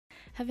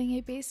Having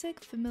a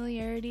basic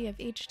familiarity of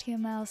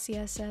HTML,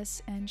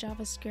 CSS, and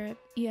JavaScript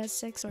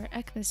ES6 or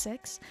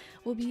ECMAScript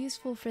will be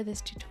useful for this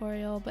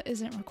tutorial but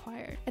isn't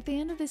required. At the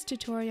end of this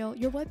tutorial,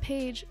 your web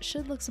page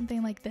should look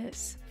something like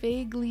this,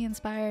 vaguely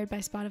inspired by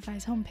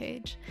Spotify's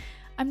homepage.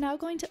 I'm now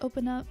going to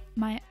open up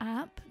my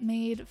app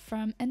made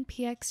from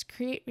npx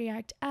create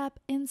react app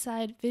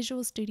inside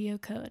Visual Studio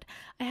Code.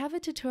 I have a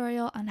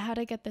tutorial on how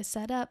to get this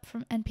set up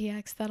from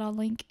npx that I'll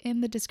link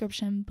in the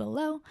description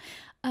below.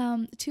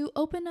 To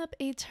open up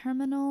a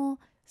terminal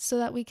so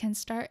that we can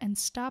start and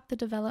stop the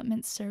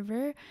development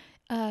server,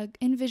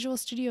 in Visual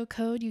Studio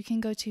Code you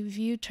can go to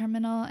View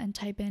Terminal and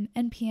type in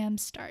npm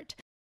start.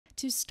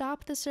 To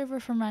stop the server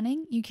from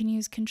running, you can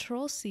use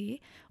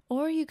Control-C,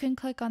 or you can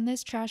click on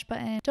this trash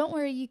button. Don't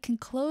worry, you can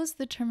close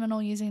the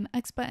terminal using the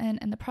X button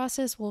and the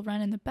process will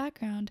run in the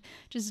background.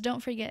 Just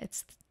don't forget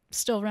it's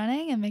still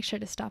running and make sure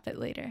to stop it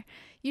later.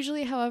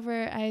 Usually,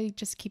 however, I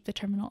just keep the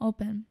terminal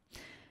open.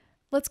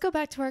 Let's go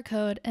back to our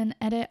code and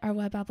edit our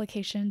web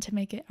application to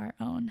make it our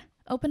own.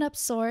 Open up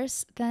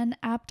source, then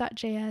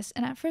app.js,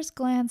 and at first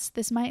glance,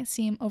 this might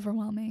seem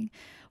overwhelming.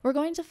 We're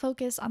going to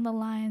focus on the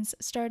lines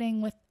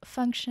starting with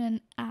function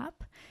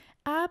app.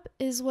 App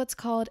is what's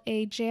called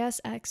a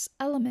JSX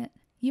element.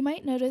 You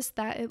might notice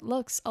that it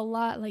looks a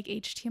lot like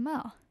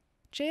HTML.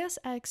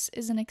 JSX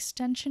is an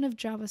extension of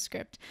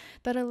JavaScript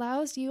that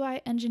allows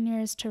UI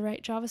engineers to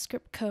write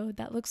JavaScript code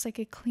that looks like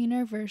a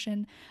cleaner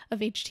version of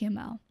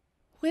HTML.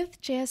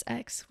 With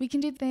JSX, we can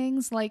do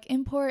things like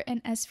import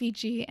an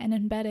SVG and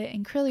embed it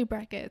in curly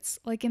brackets,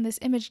 like in this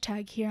image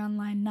tag here on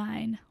line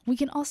 9. We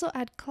can also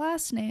add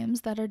class names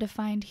that are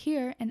defined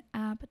here in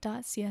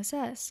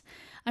app.css.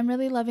 I'm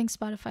really loving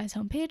Spotify's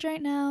homepage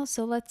right now,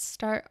 so let's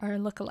start our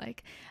lookalike.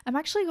 I'm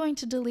actually going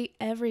to delete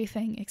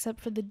everything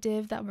except for the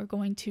div that we're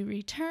going to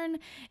return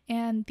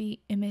and the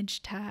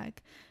image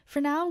tag. For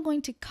now, I'm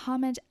going to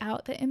comment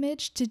out the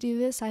image. To do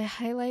this, I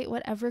highlight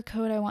whatever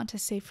code I want to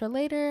save for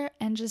later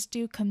and just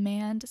do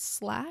Command/,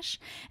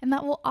 and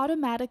that will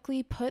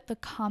automatically put the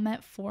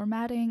comment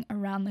formatting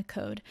around the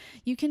code.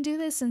 You can do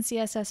this in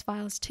CSS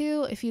files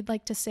too if you'd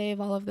like to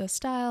save all of those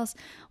styles.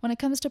 When it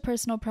comes to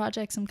personal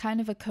projects, I'm kind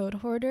of a code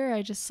hoarder.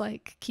 I just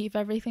keep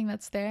everything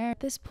that's there.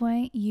 At this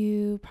point,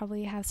 you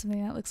probably have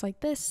something that looks like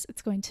this.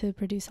 It's going to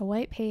produce a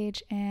white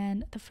page,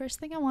 and the first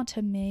thing I want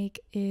to make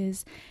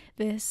is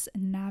this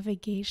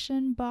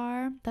navigation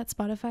bar that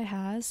Spotify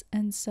has.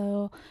 And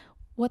so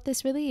what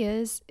this really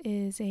is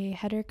a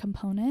header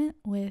component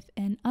with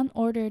an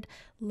unordered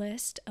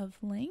list of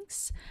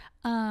links.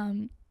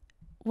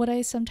 What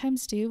I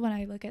sometimes do when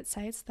I look at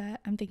sites that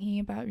I'm thinking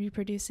about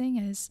reproducing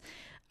is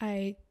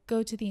I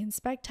go to the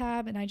inspect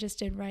tab and I just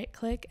did right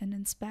click and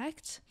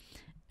inspect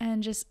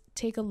and just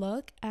take a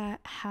look at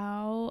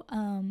how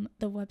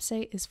the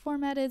website is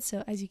formatted.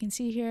 So as you can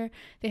see here,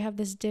 they have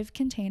this div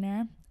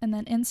container, and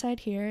then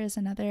inside here is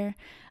another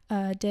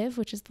div,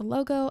 which is the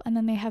logo, and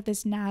then they have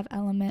this nav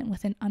element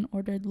with an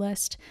unordered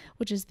list,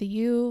 which is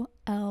the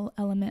UL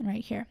element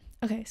right here.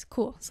 Okay, so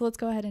cool. So let's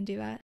go ahead and do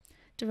that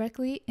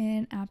directly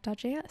in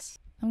app.js.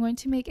 I'm going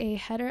to make a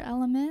header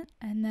element,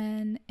 and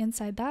then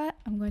inside that,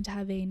 I'm going to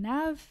have a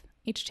nav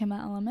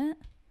HTML element,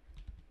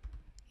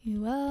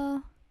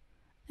 UL,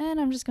 and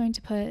I'm just going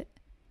to put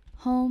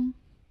home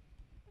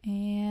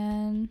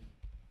and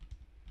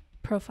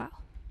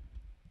profile.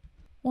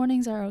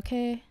 Warnings are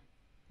okay.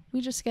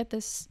 We just get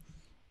this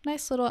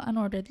nice little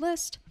unordered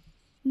list.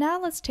 Now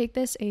let's take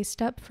this a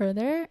step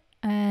further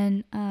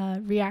and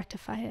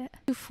reactify it.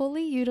 To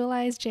fully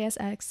utilize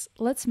JSX,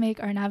 let's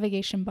make our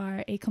navigation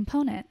bar a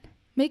component.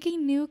 Make a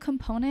new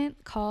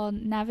component called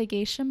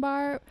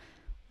NavigationBar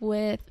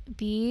with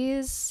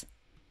these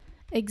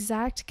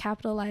exact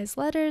capitalized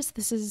letters.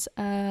 This is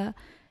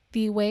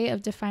the way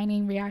of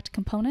defining React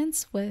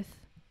components with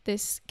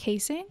this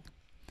casing.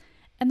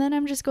 And then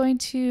I'm just going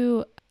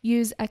to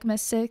use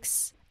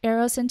ECMAScript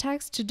arrow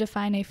syntax to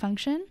define a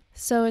function.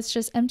 So it's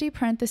just empty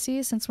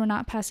parentheses since we're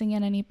not passing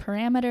in any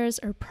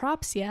parameters or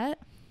props yet,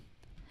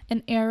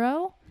 an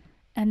arrow,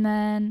 and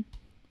then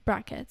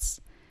brackets.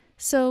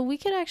 So we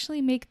could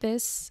actually make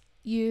this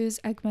use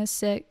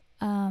ECMAScript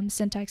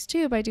syntax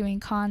too by doing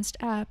const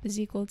app is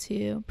equal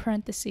to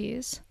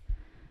parentheses.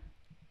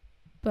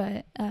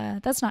 But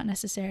that's not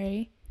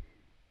necessary.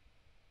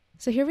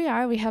 So here we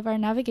are, we have our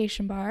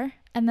navigation bar,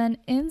 and then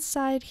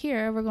inside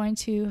here we're going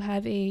to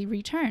have a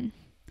return,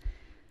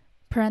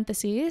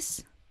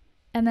 parentheses,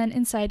 and then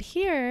inside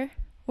here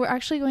we're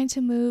actually going to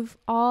move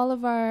all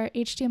of our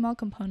HTML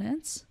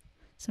components.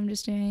 So I'm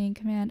just doing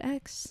Command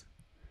X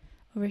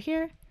over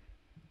here,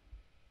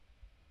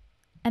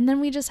 and then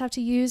we just have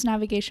to use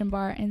navigation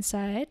bar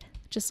inside,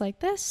 just like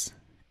this,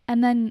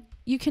 and then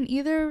you can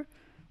either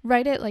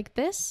write it like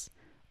this,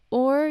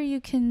 or you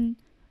can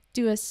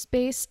do a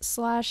space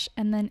slash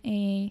and then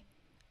a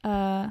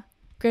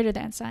greater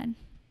than sign.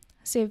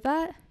 Save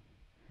that,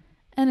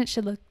 and it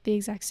should look the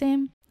exact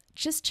same.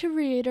 Just to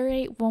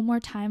reiterate one more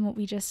time what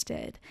we just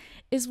did,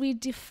 is we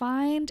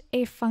defined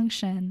a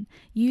function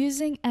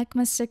using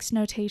ECMAScript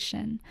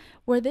notation,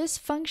 where this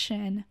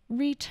function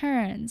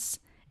returns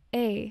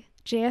a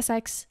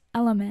JSX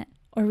element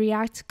or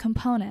React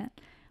component,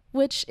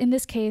 which in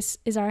this case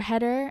is our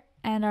header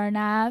and our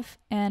nav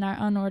and our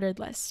unordered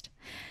list.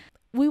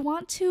 We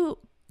want to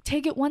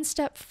take it one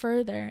step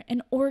further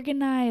and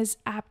organize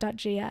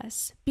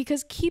app.js,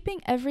 because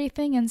keeping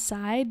everything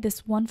inside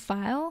this one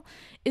file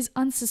is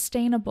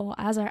unsustainable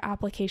as our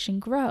application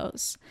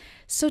grows.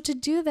 So to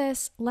do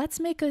this, let's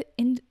make a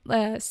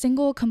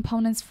single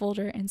components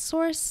folder in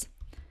source,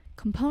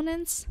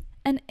 components,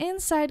 and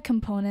inside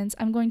components,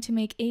 I'm going to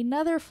make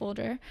another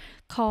folder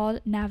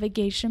called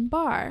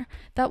NavigationBar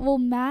that will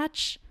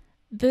match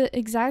the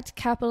exact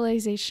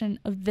capitalization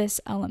of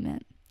this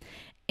element.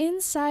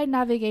 Inside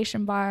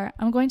NavigationBar,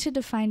 I'm going to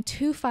define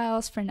two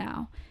files for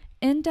now,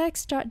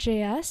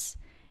 index.js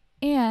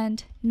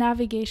and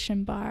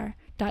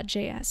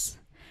navigationbar.js.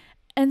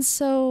 And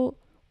so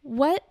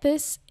what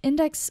this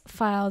index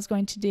file is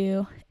going to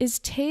do is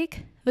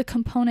take the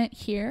component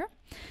here.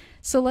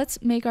 So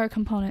let's make our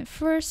component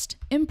first,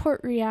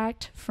 import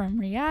React from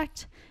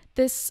React.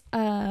 This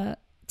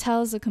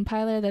tells the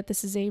compiler that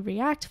this is a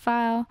React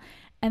file,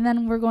 and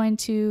then we're going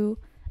to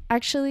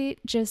actually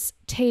just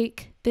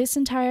take this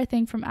entire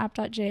thing from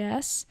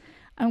app.js.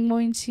 I'm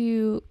going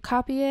to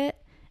copy it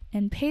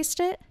and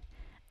paste it,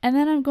 and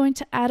then I'm going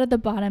to add at the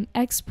bottom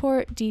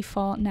export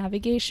default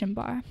navigation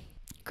bar.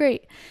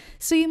 Great.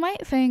 So you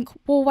might think,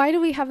 well, why do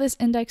we have this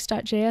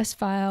index.js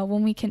file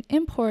when we can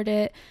import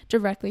it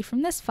directly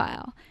from this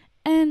file?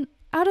 And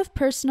out of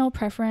personal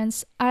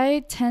preference,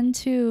 I tend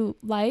to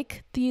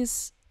like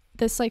this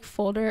like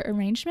folder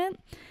arrangement,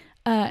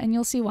 and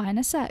you'll see why in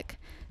a sec.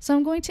 So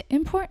I'm going to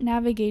import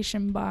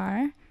navigation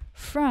bar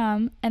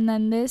from, and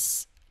then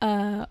this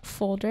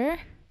folder,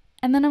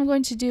 and then I'm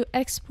going to do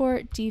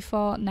export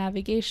default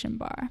navigation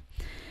bar.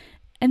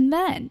 And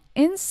then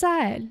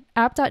inside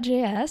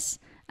app.js,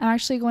 I'm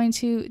actually going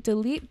to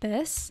delete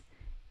this,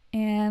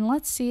 and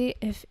let's see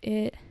if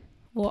it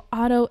will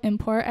auto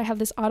import. I have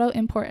this auto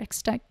import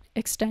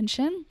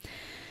extension.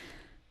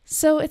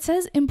 So it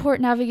says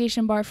import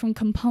navigation bar from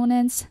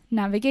components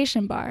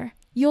navigation bar.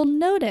 You'll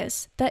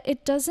notice that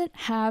it doesn't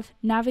have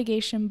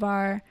navigation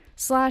bar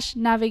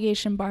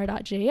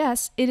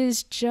 /navigationbar.js. It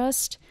is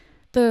just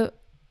the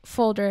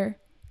folder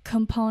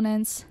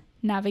components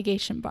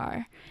navigation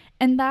bar.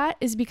 And that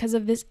is because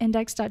of this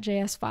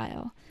index.js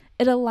file.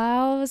 It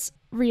allows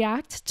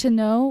React to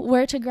know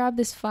where to grab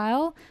this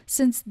file,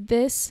 since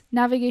this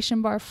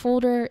navigation bar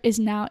folder is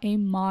now a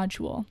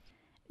module.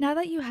 Now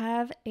that you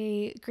have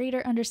a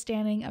greater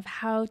understanding of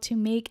how to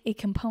make a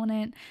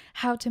component,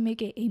 how to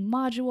make it a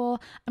module,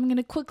 I'm going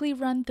to quickly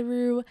run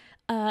through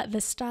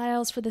the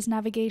styles for this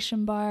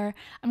navigation bar.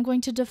 I'm going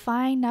to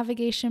define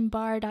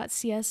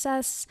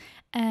NavigationBar.css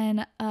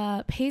and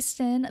paste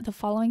in the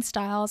following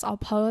styles. I'll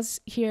pause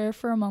here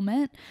for a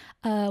moment.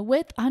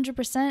 Width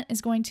 100%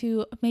 is going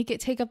to make it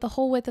take up the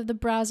whole width of the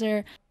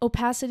browser.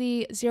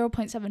 Opacity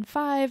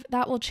 0.75,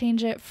 that will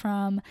change it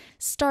from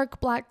stark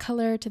black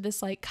color to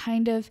this like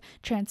kind of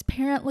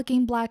transparent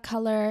looking black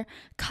color.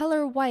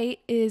 Color white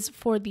is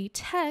for the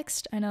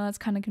text. I know that's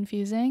kind of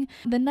confusing.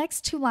 The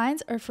next two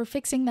lines are for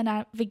fixing the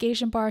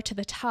navigation bar to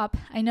the top.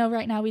 I know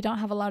right now we don't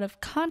have a lot of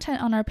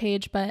content on our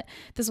page, but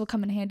this will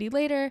come in handy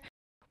later.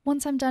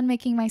 Once I'm done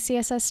making my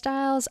CSS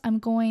styles, I'm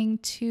going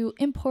to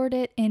import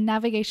it in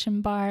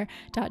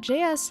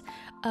NavigationBar.js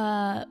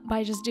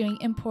by just doing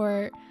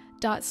import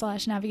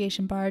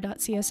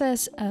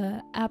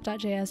 ./navigationbar.css.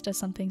 App.js does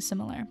something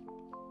similar.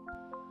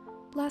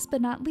 Last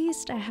but not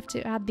least, I have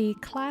to add the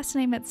class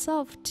name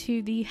itself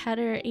to the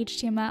header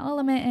HTML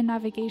element in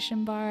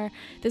navigation bar.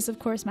 This of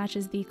course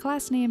matches the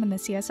class name in the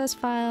CSS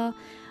file.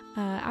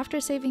 After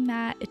saving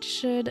that, it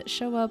should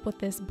show up with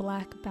this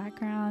black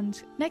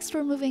background. Next,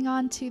 we're moving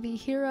on to the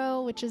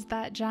hero, which is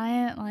that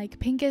giant, like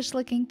pinkish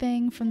looking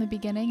thing from the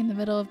beginning in the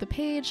middle of the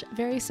page.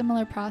 Very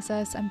similar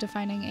process. I'm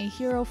defining a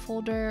hero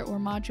folder or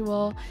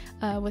module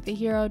with a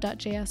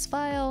hero.js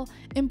file,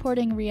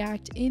 importing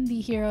React in the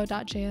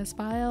hero.js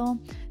file,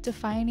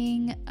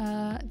 defining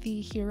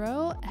the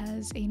hero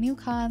as a new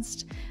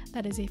const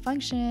that is a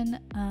function,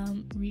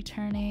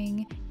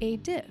 returning a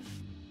div.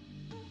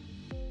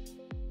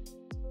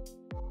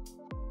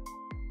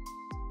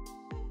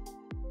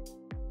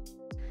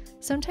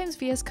 Sometimes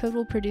VS Code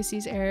will produce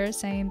these errors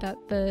saying that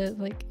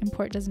the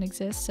import doesn't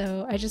exist,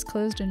 so I just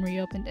closed and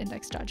reopened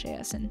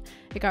index.js and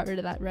it got rid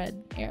of that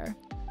red error.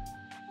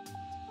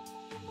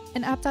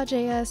 In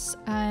app.js,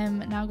 I'm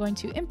now going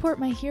to import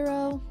my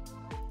hero,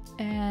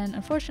 and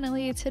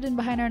unfortunately it's hidden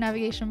behind our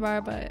navigation bar,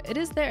 but it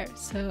is there,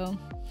 so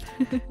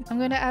I'm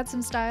going to add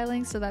some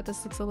styling so that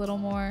this looks a little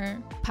more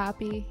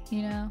poppy,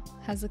 you know,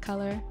 has the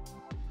color.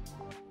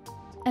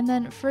 And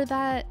then for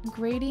that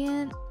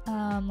gradient,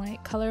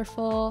 like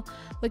colorful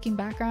looking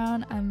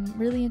background, I'm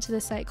really into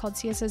this site called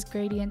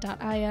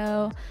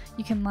cssgradient.io.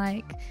 You can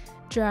like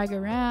drag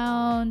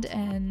around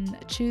and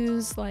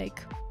choose like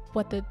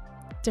what the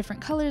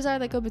different colors are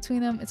that go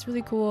between them. It's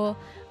really cool.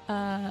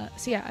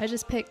 So yeah, I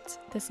just picked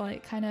this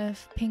like kind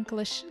of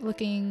pinkish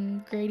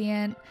looking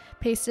gradient,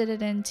 pasted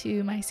it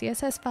into my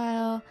CSS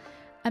file.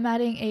 I'm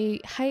adding a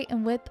height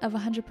and width of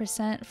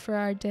 100% for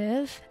our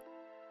div.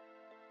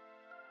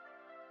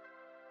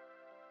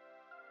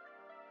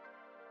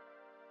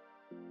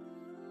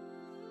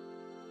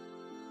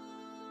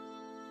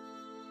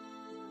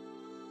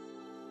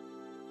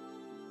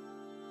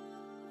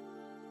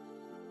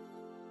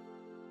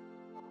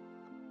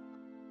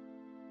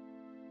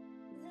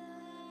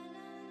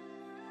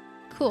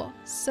 Cool.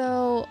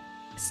 So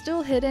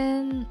still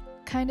hidden,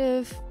 kind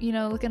of, you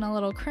know, looking a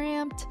little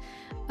cramped.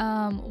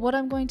 What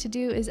I'm going to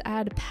do is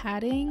add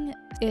padding.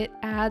 It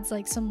adds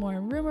like some more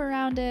room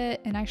around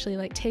it and actually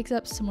like takes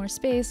up some more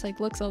space, like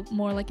looks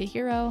more like a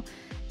hero.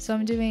 So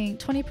I'm doing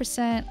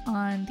 20%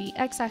 on the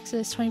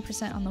x-axis,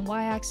 20% on the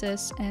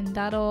y-axis, and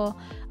that'll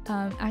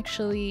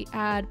actually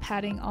add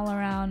padding all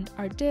around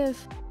our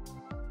div.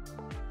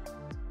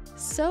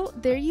 So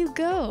there you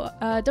go.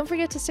 Don't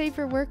forget to save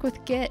your work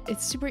with Git.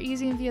 It's super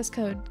easy in VS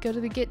Code. Go to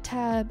the Git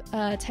tab,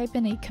 type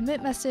in a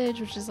commit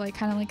message, which is like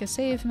kind of like a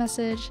save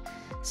message.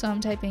 So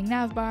I'm typing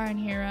navbar and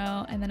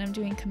hero, and then I'm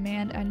doing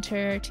command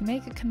enter to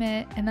make a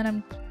commit, and then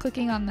I'm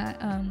clicking on that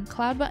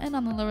cloud button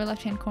on the lower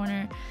left hand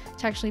corner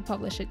to actually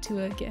publish it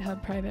to a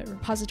GitHub private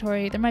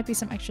repository. There might be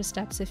some extra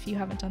steps if you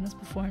haven't done this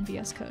before in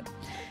VS Code.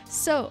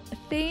 So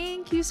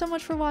thank you so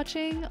much for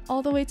watching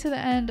all the way to the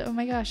end. Oh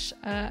my gosh,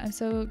 I'm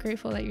so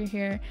grateful that you're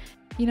here.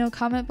 You know,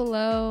 comment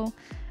below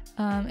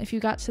if you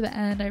got to the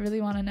end. I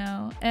really want to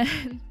know.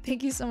 And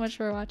thank you so much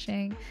for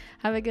watching.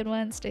 Have a good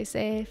one. Stay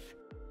safe.